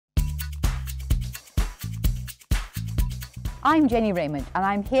I'm Jennie Rayment and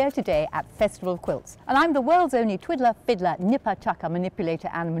I'm here today at Festival of Quilts, and I'm the world's only twiddler, fiddler, nipper, tucker, manipulator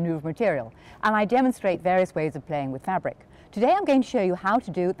and manoeuvre material, and I demonstrate various ways of playing with fabric. Today I'm going to show you how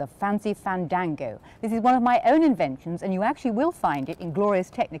to do the fancy fandango. This is one of my own inventions, and you actually will find it in glorious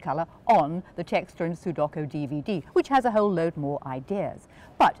Technicolor on the Texture and Sudoku DVD, which has a whole load more ideas.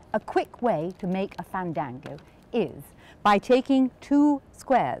 But a quick way to make a fandango is by taking two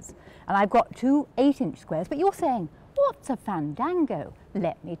squares, and I've got two 8-inch squares, but you're saying, what's a fandango?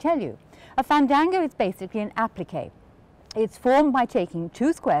 Let me tell you. A fandango is basically an applique. It's formed by taking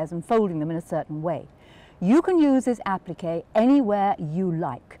two squares and folding them in a certain way. You can use this applique anywhere you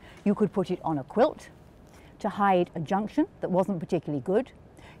like. You could put it on a quilt to hide a junction that wasn't particularly good.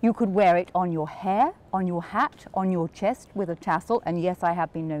 You could wear it on your hair, on your hat, on your chest with a tassel, and yes, I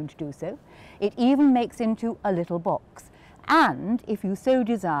have been known to do so. It even makes into a little box. And if you so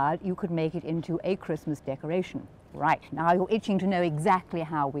desired, you could make it into a Christmas decoration. Right, now you're itching to know exactly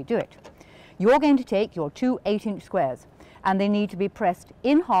how we do it. You're going to take your two 8-inch squares, and they need to be pressed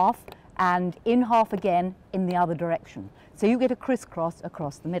in half and in half again in the other direction. So you get a crisscross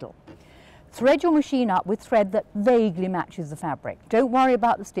across the middle. Thread your machine up with thread that vaguely matches the fabric. Don't worry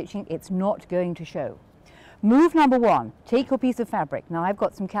about the stitching, it's not going to show. Move number one, take your piece of fabric. Now I've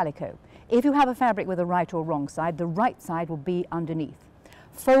got some calico. If you have a fabric with a right or wrong side, the right side will be underneath.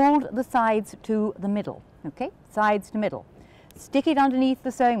 Fold the sides to the middle, okay? Sides to middle. Stick it underneath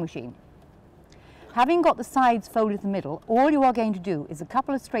the sewing machine. Having got the sides folded to the middle, all you are going to do is a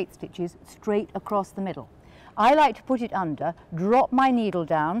couple of straight stitches straight across the middle. I like to put it under, drop my needle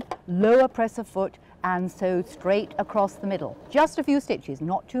down, lower press a foot, and sew straight across the middle. Just a few stitches,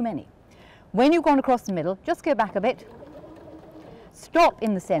 not too many. When you've gone across the middle, just go back a bit, stop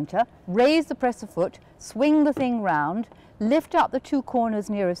in the center, raise the press a foot, swing the thing round, lift up the two corners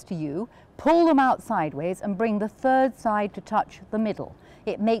nearest to you, pull them out sideways and bring the third side to touch the middle.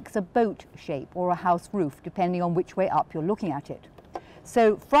 It makes a boat shape or a house roof, depending on which way up you're looking at it.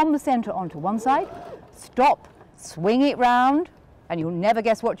 So from the center onto one side, stop, swing it round, and you'll never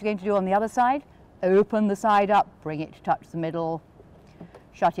guess what you're going to do on the other side. Open the side up, bring it to touch the middle,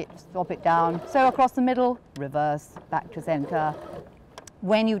 shut it, stop it down. So across the middle, reverse, back to center.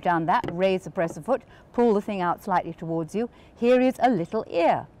 When you've done that, raise the presser foot, pull the thing out slightly towards you. Here is a little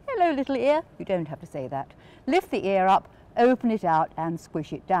ear. Hello, little ear. You don't have to say that. Lift the ear up, open it out and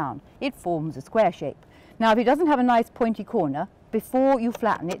squish it down. It forms a square shape. Now, if it doesn't have a nice pointy corner, before you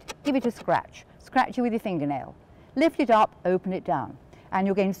flatten it, give it a scratch. Scratch it with your fingernail. Lift it up, open it down. And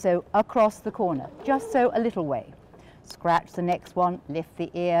you're going to sew across the corner, just so a little way. Scratch the next one, lift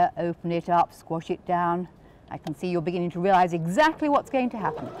the ear, open it up, squash it down. I can see you're beginning to realize exactly what's going to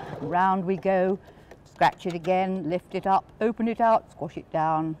happen. Round we go, scratch it again, lift it up, open it out, squash it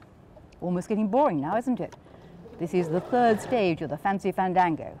down. Almost getting boring now, isn't it? This is the third stage of the fancy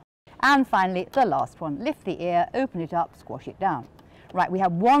fandango. And finally, the last one, lift the ear, open it up, squash it down. Right, we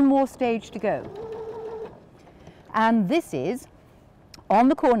have one more stage to go. And this is, on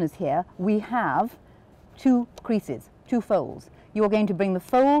the corners here, we have two creases, two folds. You're going to bring the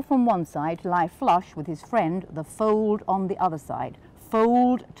fold from one side to lie flush with his friend, the fold on the other side.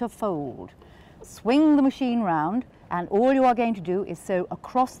 Fold to fold. Swing the machine round, and all you are going to do is sew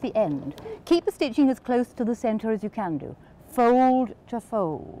across the end. Keep the stitching as close to the center as you can do. Fold to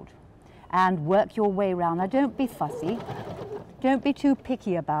fold. And work your way round. Now don't be fussy. Don't be too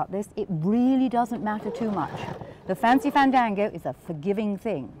picky about this. It really doesn't matter too much. The fancy fandango is a forgiving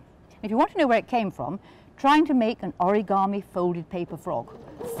thing. If you want to know where it came from, trying to make an origami folded paper frog.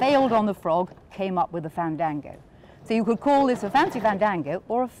 Failed on the frog, came up with a fandango. So you could call this a fancy fandango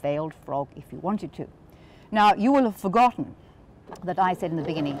or a failed frog if you wanted to. Now you will have forgotten that I said in the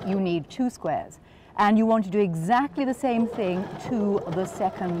beginning you need two squares, and you want to do exactly the same thing to the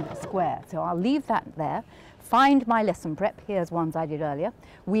second square. So I'll leave that there. Find my lesson prep. Here's ones I did earlier.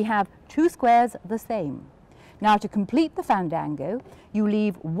 We have two squares the same. Now to complete the fandango, you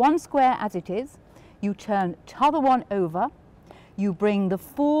leave one square as it is, you turn t'other one over, you bring the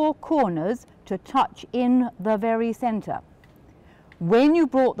four corners to touch in the very center. When you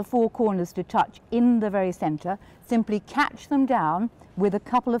brought the four corners to touch in the very center, simply catch them down with a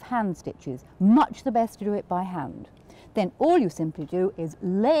couple of hand stitches. Much the best to do it by hand. Then all you simply do is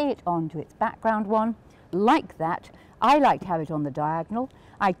lay it onto its background one, like that. I like to have it on the diagonal.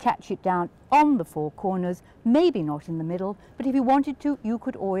 I catch it down on the four corners, maybe not in the middle, but if you wanted to, you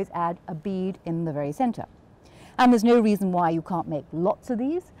could always add a bead in the very center. And there's no reason why you can't make lots of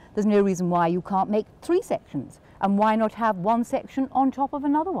these. There's no reason why you can't make 3 sections. And why not have one section on top of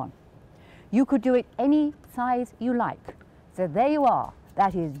another one? You could do it any size you like. So there you are.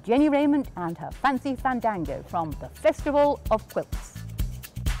 That is Jennie Rayment and her fancy fandango from the Festival of Quilts.